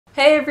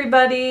Hey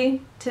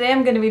everybody! Today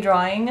I'm going to be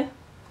drawing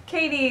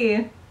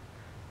Katie!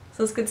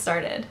 So let's get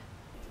started.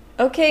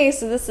 Okay,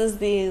 so this is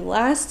the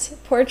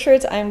last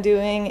portrait I'm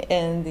doing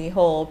in the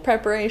whole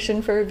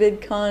preparation for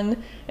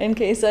Vidcon in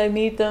case I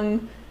meet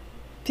them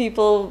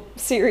people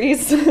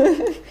series.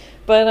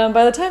 But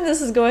by the time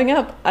this is going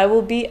up, I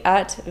will be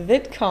at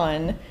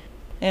Vidcon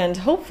and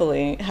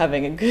hopefully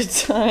having a good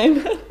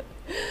time.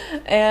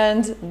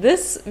 And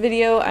this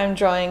video I'm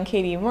drawing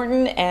Kati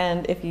Morton,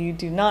 and if you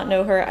do not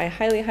know her, I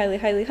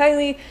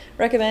highly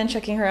recommend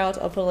checking her out.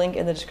 I'll put a link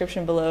in the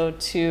description below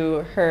to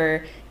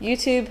her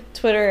YouTube,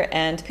 Twitter,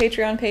 and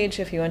Patreon page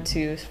if you want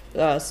to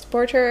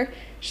support her.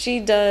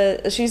 She's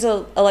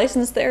a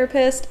licensed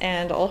therapist,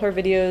 and all her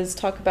videos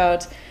talk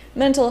about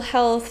mental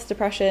health,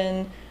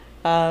 depression,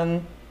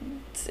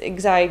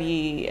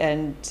 anxiety,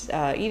 and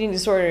eating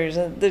disorders.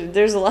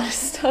 There's a lot of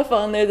stuff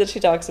on there that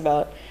she talks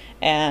about.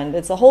 And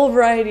it's a whole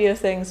variety of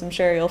things. I'm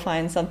sure you'll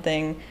find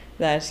something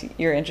that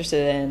you're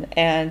interested in.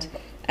 And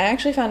I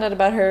actually found out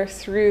about her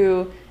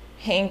through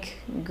Hank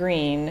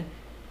Green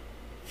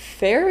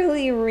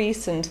fairly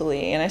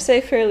recently. And I say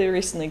fairly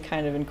recently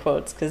kind of in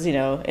quotes because, you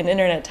know, in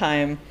internet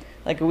time,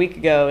 like a week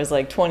ago is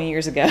like 20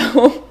 years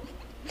ago.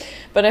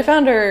 But I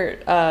found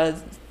her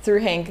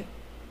through Hank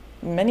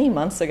many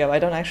months ago. I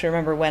don't actually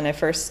remember when I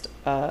first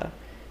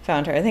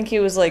found her. I think he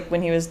was like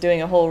when he was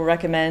doing a whole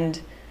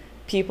recommend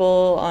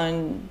people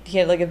on, he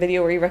had like a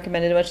video where he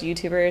recommended a bunch of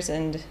YouTubers,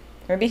 and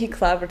maybe he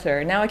collabed with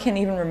her. Now I can't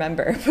even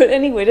remember, but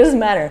anyway, it doesn't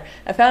matter.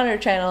 I found her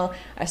channel,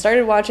 I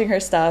started watching her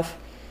stuff,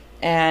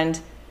 and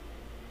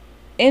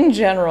in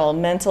general,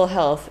 mental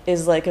health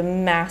is like a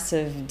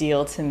massive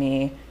deal to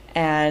me,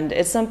 and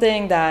it's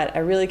something that I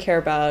really care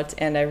about,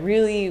 and I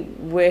really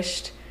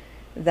wished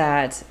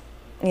that,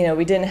 you know,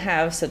 we didn't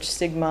have such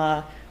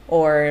stigma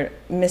or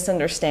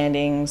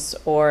misunderstandings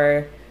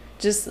or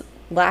just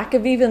lack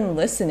of even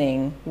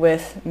listening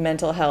with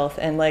mental health.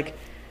 And like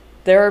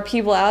there are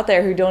people out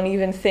there who don't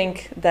even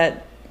think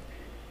that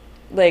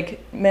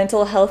like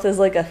mental health is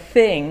like a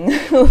thing.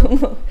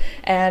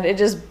 And it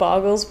just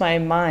boggles my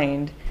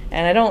mind.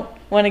 And I don't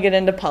want to get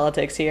into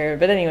politics here,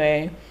 but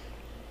anyway,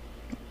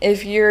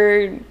 if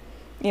you're,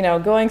 you know,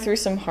 going through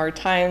some hard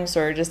times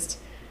or just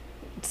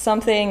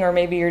something, or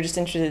maybe you're just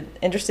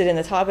interested in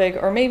the topic,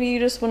 or maybe you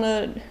just want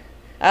to,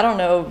 I don't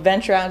know,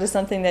 venture out into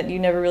something that you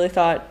never really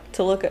thought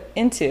to look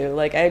into.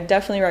 Like, I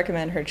definitely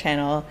recommend her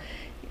channel.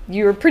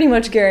 You're pretty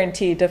much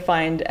guaranteed to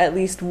find at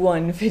least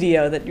one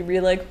video that you'd be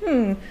like,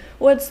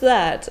 what's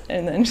that?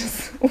 And then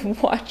just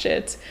watch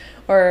it.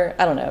 Or,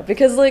 I don't know,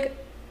 because like,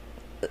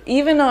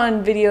 even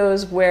on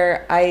videos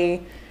where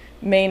I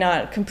may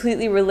not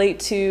completely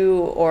relate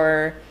to,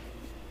 or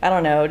I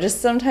don't know,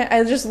 just sometimes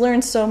I just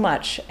learn so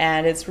much,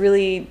 and it's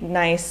really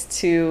nice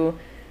to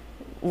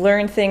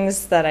learn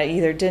things that I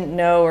either didn't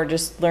know or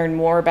just learn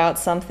more about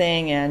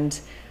something. And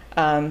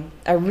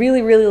I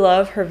really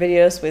love her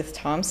videos with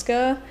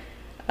Tomska.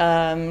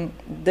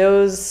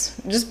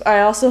 Those just, I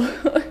also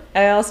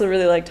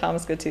really like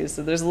Tomska too,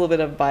 so there's a little bit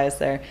of bias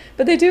there,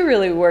 but they do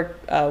really work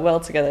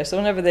well together. So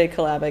whenever they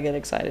collab, I get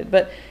excited.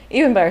 But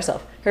even by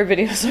herself, her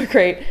videos are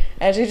great,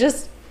 and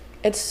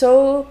it's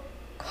so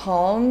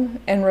calm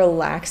and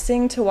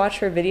relaxing to watch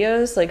her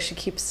videos. Like,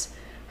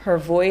 her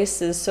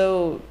voice is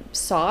so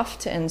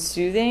soft and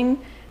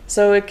soothing,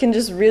 so it can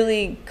just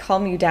really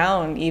calm you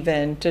down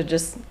even to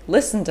just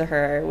listen to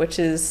her, which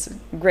is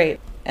great.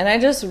 And I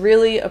just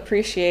really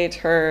appreciate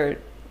her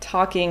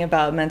talking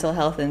about mental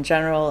health in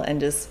general and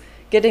just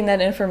getting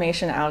that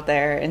information out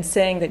there and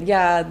saying that,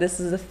 yeah, this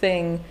is a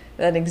thing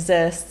that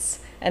exists.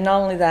 And not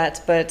only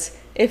that, but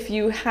if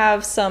you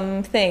have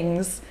some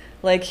things,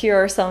 like, here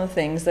are some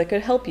things that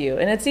could help you.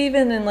 And it's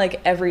even in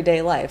like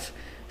everyday life.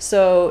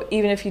 So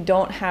even if you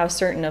don't have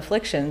certain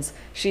afflictions,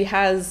 she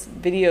has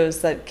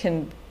videos that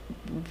can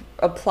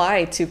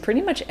apply to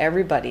pretty much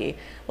everybody.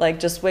 Like,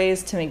 just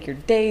ways to make your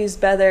days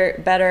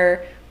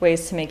better,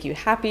 ways to make you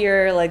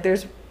happier. Like,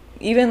 there's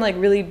even like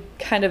really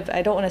kind of,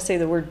 I don't want to say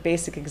the word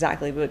basic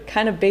exactly, but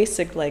kind of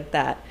basic like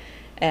that.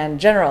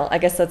 And general, I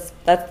guess that's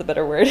the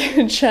better word,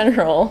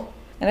 general.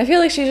 And I feel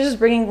like she's just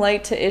bringing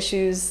light to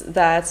issues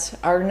that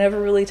are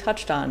never really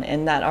touched on,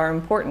 and that are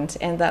important,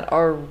 and that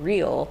are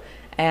real.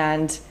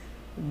 And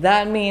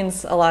that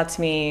means a lot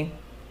to me.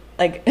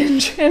 Like, in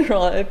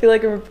general, I feel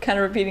like I'm kind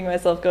of repeating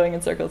myself, going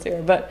in circles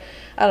here, but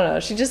I don't know.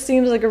 She just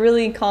seems like a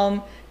really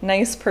calm,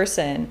 nice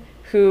person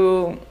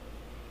who,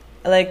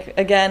 like,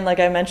 again, like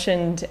I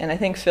mentioned, and I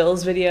think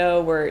Phil's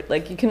video, where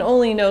like you can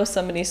only know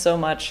somebody so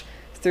much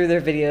through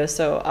their videos.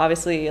 So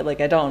obviously, like,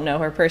 I don't know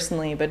her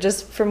personally, but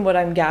just from what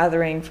I'm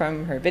gathering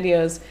from her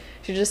videos,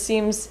 she just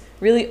seems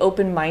really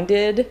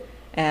open-minded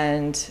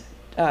and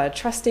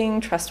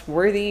trusting,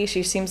 trustworthy.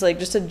 She seems like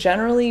just a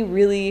generally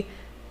really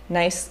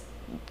nice,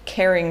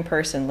 caring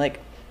person.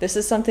 Like, this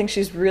is something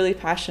she's really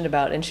passionate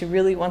about, and she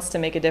really wants to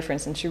make a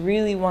difference, and she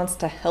really wants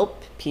to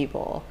help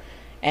people.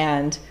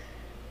 And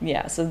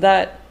yeah, so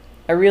that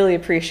I really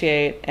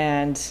appreciate,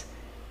 and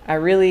I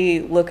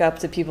really look up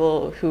to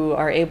people who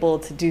are able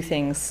to do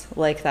things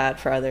like that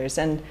for others.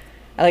 And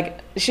like,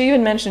 she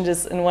even mentioned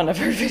this in one of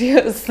her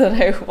videos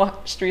that I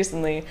watched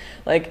recently.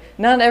 Like,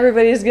 not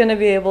everybody's gonna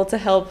be able to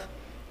help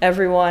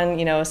everyone,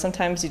 you know,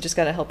 sometimes you just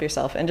gotta help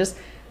yourself. And just,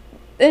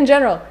 in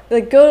general,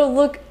 like, go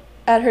look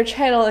at her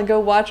channel and go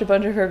watch a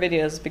bunch of her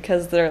videos,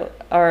 because there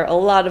are a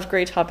lot of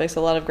great topics,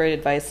 a lot of great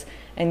advice,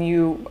 and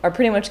you are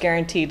pretty much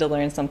guaranteed to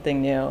learn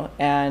something new.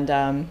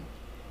 And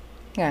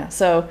yeah,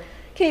 so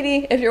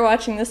Katie, if you're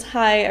watching this,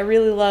 hi, I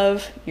really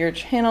love your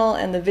channel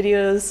and the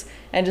videos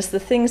and just the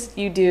things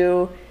you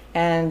do,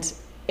 and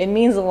it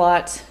means a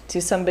lot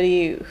to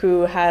somebody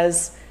who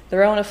has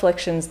their own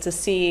afflictions to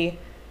see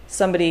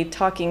somebody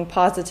talking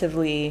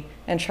positively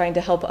and trying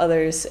to help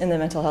others in the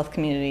mental health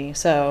community.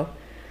 So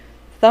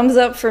thumbs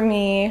up for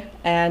me,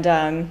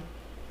 and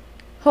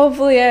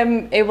hopefully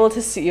I'm able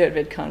to see you at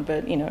VidCon,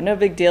 but you know, no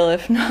big deal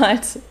if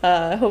not.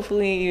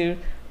 Hopefully you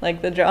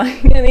like the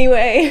drawing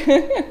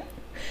anyway.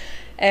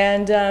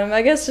 And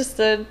I guess just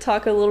to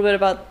talk a little bit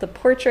about the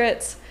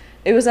portraits,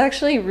 it was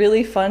actually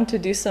really fun to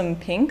do some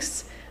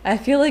pinks. I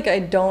feel like I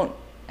don't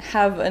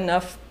have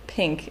enough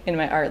pink in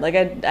my art. Like,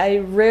 I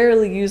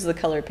rarely use the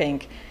color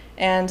pink.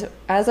 And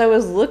as I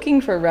was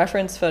looking for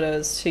reference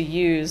photos to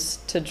use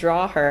to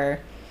draw her,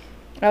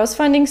 I was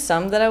finding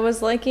some that I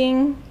was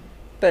liking,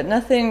 but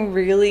nothing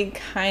really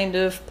kind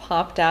of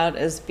popped out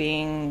as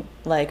being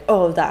like,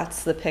 oh,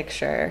 that's the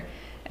picture.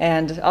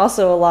 And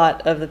also a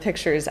lot of the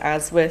pictures,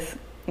 as with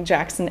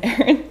Jackson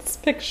Aaron's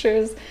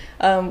pictures,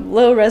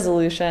 low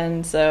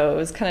resolution, so it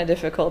was kind of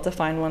difficult to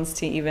find ones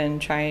to even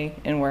try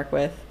and work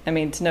with. I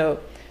mean, to no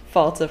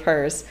fault of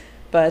hers,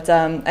 but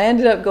I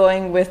ended up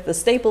going with the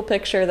staple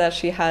picture that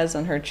she has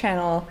on her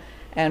channel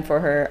and for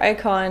her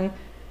icon,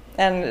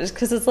 and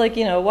because it's like,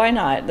 you know, why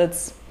not?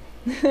 That's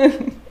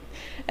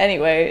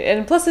anyway,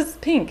 and plus it's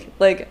pink.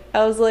 Like,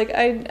 I was like,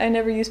 I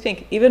never use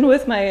pink, even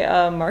with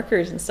my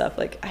markers and stuff.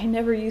 Like, I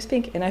never use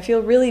pink, and I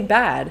feel really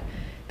bad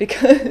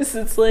because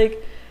it's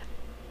like,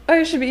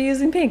 I should be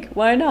using pink.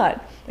 Why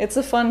not? It's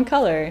a fun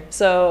color.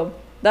 So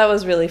that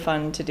was really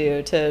fun to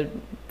do, to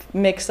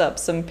mix up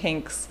some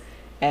pinks.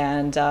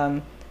 And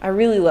I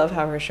really love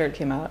how her shirt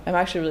came out. I'm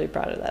actually really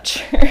proud of that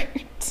shirt.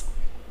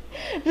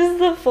 Just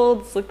the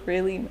folds look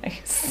really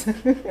nice.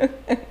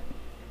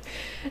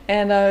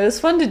 And it was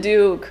fun to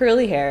do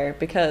curly hair,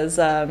 because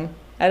I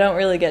don't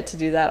really get to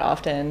do that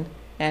often.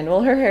 And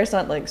well, her hair's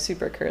not like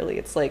super curly.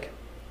 It's like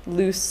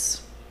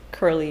loose,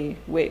 curly,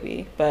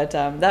 wavy, but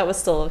that was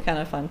still kind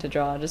of fun to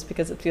draw, just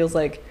because it feels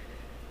like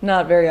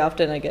not very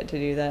often I get to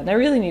do that, and I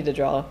really need to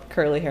draw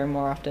curly hair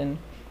more often,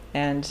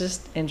 and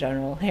just in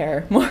general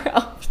hair more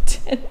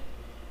often.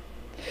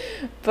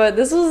 But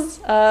this was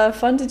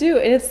fun to do,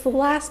 and it's the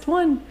last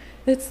one.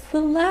 It's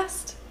the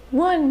last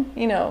one,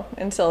 you know,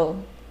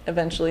 until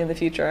eventually in the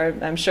future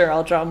I'm sure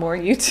I'll draw more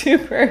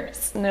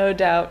YouTubers, no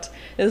doubt.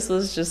 This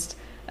was just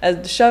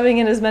shoving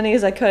in as many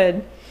as I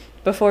could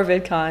before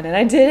VidCon, and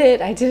I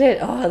did it.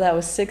 Oh, that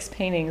was 6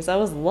 paintings. That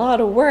was a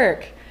lot of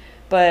work,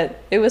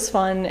 but it was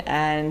fun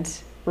and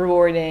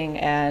rewarding,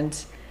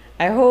 and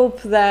I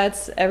hope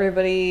that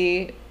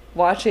everybody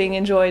watching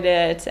enjoyed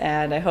it,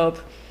 and I hope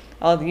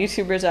all the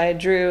YouTubers I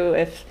drew,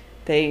 if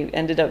they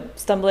ended up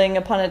stumbling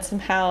upon it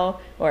somehow,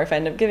 or if I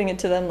end up giving it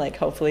to them, like,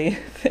 hopefully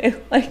they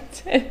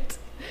liked it.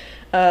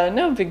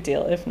 No big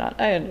deal if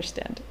not, I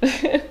understand.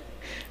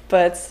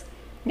 But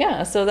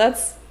yeah, so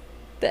that's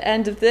the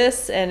end of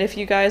this, and if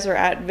you guys are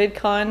at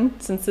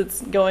VidCon, since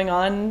it's going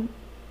on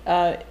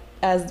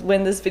as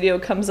when this video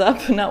comes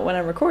up, not when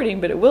I'm recording,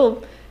 but it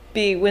will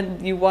be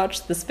when you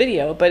watch this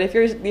video. But if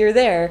you're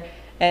there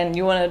and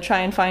you want to try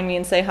and find me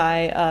and say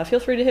hi,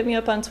 feel free to hit me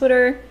up on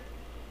Twitter.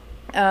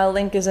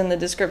 Link is in the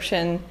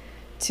description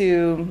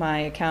to my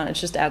account.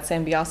 It's just at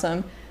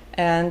sambeawesome,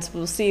 and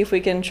we'll see if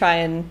we can try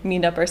and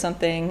meet up or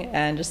something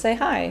and just say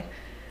hi.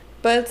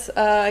 But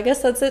I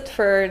guess that's it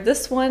for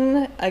this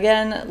one.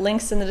 Again,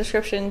 links in the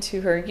description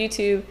to her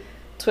YouTube,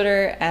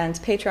 Twitter, and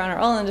Patreon are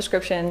all in the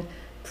description.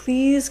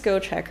 Please go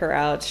check her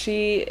out.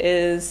 She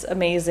is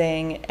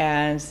amazing,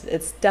 and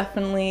it's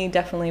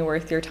definitely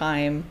worth your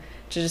time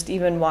to just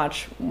even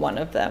watch one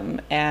of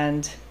them.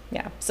 And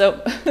yeah, so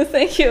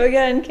thank you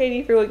again,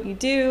 Katie, for what you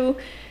do,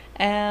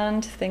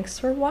 and thanks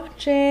for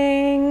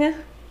watching.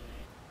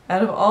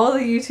 Out of all the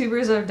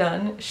YouTubers I've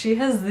done, she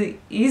has the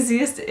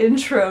easiest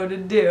intro to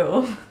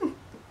do.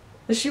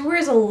 She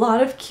wears a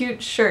lot of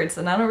cute shirts,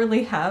 and I don't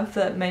really have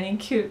that many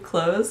cute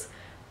clothes,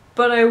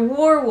 but I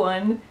wore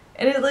one,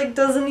 and it like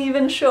doesn't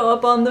even show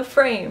up on the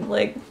frame.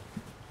 Like,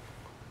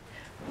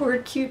 wore a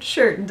cute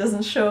shirt and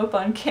doesn't show up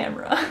on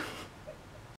camera.